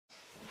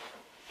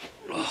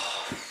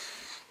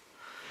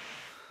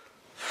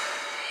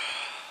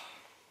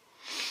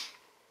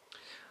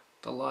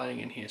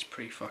lighting in here is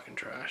pretty fucking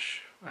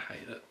trash. I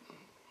hate it.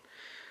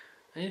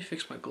 I need to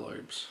fix my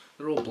globes.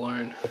 They're all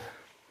blown.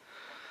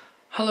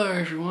 Hello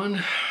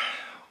everyone.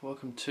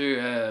 Welcome to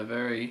a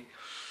very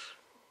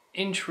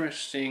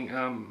interesting,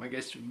 I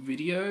guess,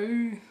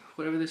 video,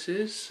 whatever this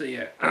is. So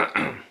yeah,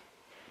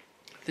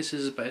 this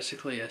is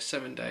basically a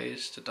 7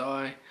 Days to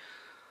Die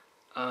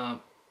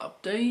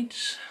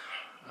update.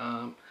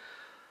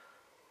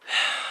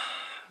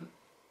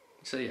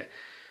 So yeah,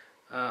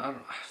 I don't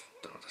know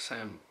what to say.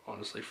 I'm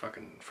honestly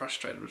fucking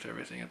frustrated with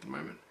everything at the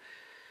moment.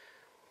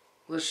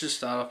 Let's just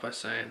start off by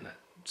saying that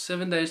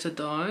 7 Days to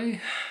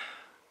Die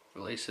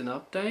released an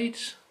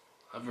update,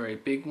 a very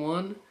big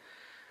one,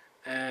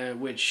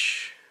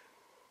 which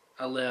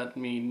allowed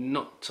me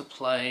not to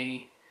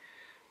play,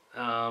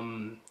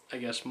 I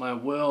guess, my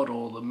world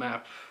or the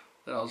map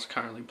that I was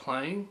currently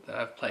playing, that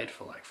I've played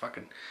for like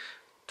fucking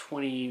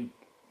 20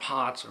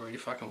 parts already,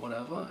 fucking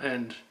whatever.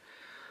 And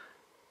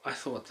I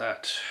thought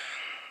that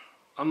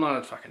I'm not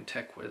a fucking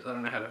tech whiz. I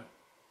don't know how to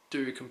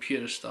do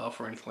computer stuff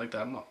or anything like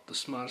that. I'm not the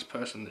smartest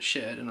person in the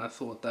shed, and I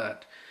thought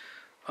that,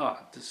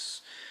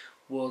 this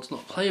world's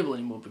not playable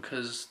anymore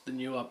because the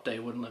new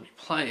update wouldn't let me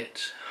play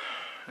it.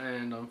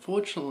 And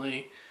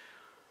unfortunately,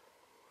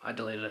 I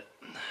deleted it.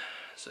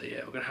 So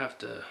yeah, we're gonna have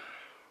to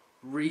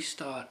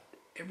restart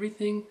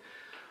everything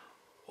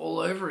all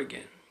over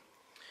again.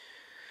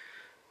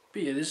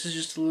 But yeah, this is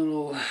just a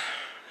little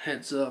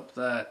heads up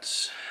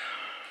that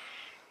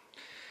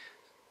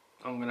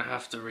I'm gonna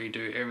have to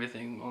redo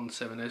everything on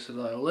 7 Days to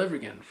Die all over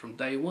again from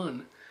day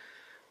one,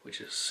 which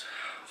is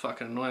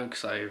fucking annoying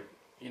because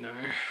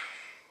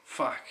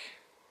fuck.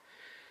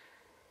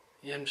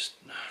 Yeah, I'm just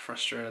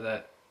frustrated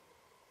that,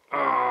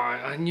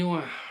 I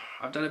knew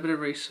I've done a bit of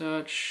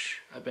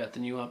research about the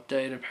new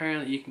update.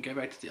 Apparently you can go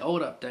back to the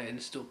old update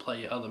and still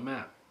play your other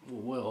map or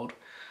world,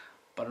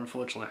 but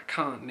unfortunately I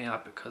can't now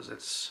because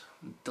it's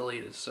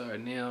deleted. So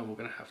now we're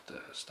gonna have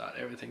to start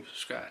everything from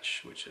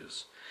scratch, which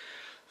is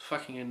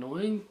fucking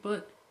annoying,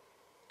 but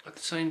at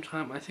the same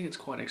time I think it's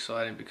quite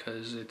exciting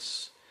because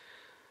it's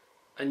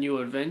a new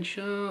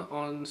adventure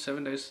on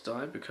 7 Days to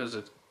Die, because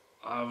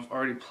I've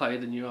already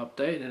played the new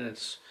update and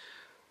it's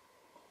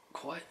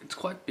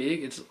quite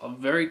big. It's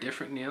very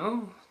different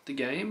now, the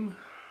game.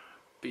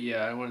 But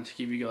yeah, I wanted to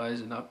give you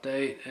guys an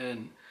update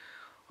and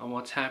on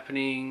what's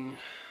happening,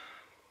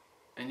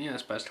 and yeah,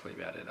 that's basically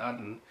about it. I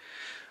don't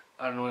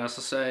know what else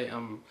to say.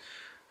 I'm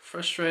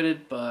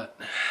frustrated, but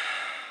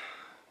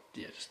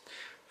yeah, just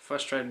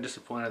frustrated and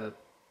disappointed that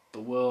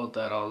the world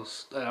that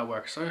I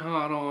worked so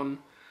hard on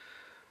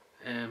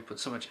and put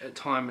so much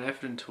time and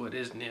effort into it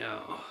is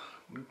now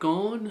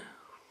gone.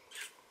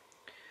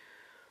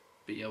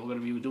 But yeah, we're going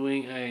to be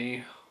doing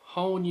a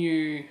whole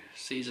new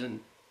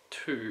season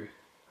 2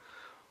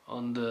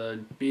 on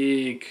the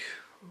big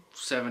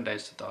 7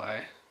 Days to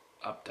Die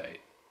update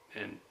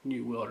and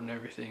new world and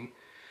everything.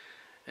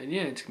 And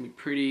yeah, it's going to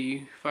be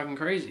pretty fucking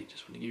crazy.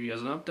 Just want to give you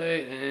guys an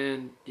update,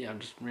 and yeah, I'm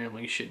just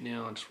rambling shit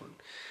now.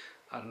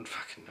 I don't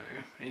fucking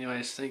know.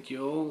 Anyways, thank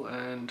you all,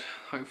 and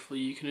hopefully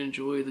you can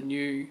enjoy the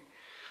new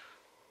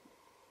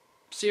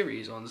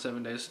series on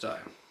 7 Days to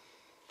Die.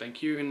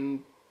 Thank you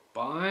and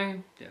bye.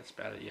 Yeah, that's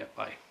about it. Yeah,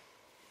 bye.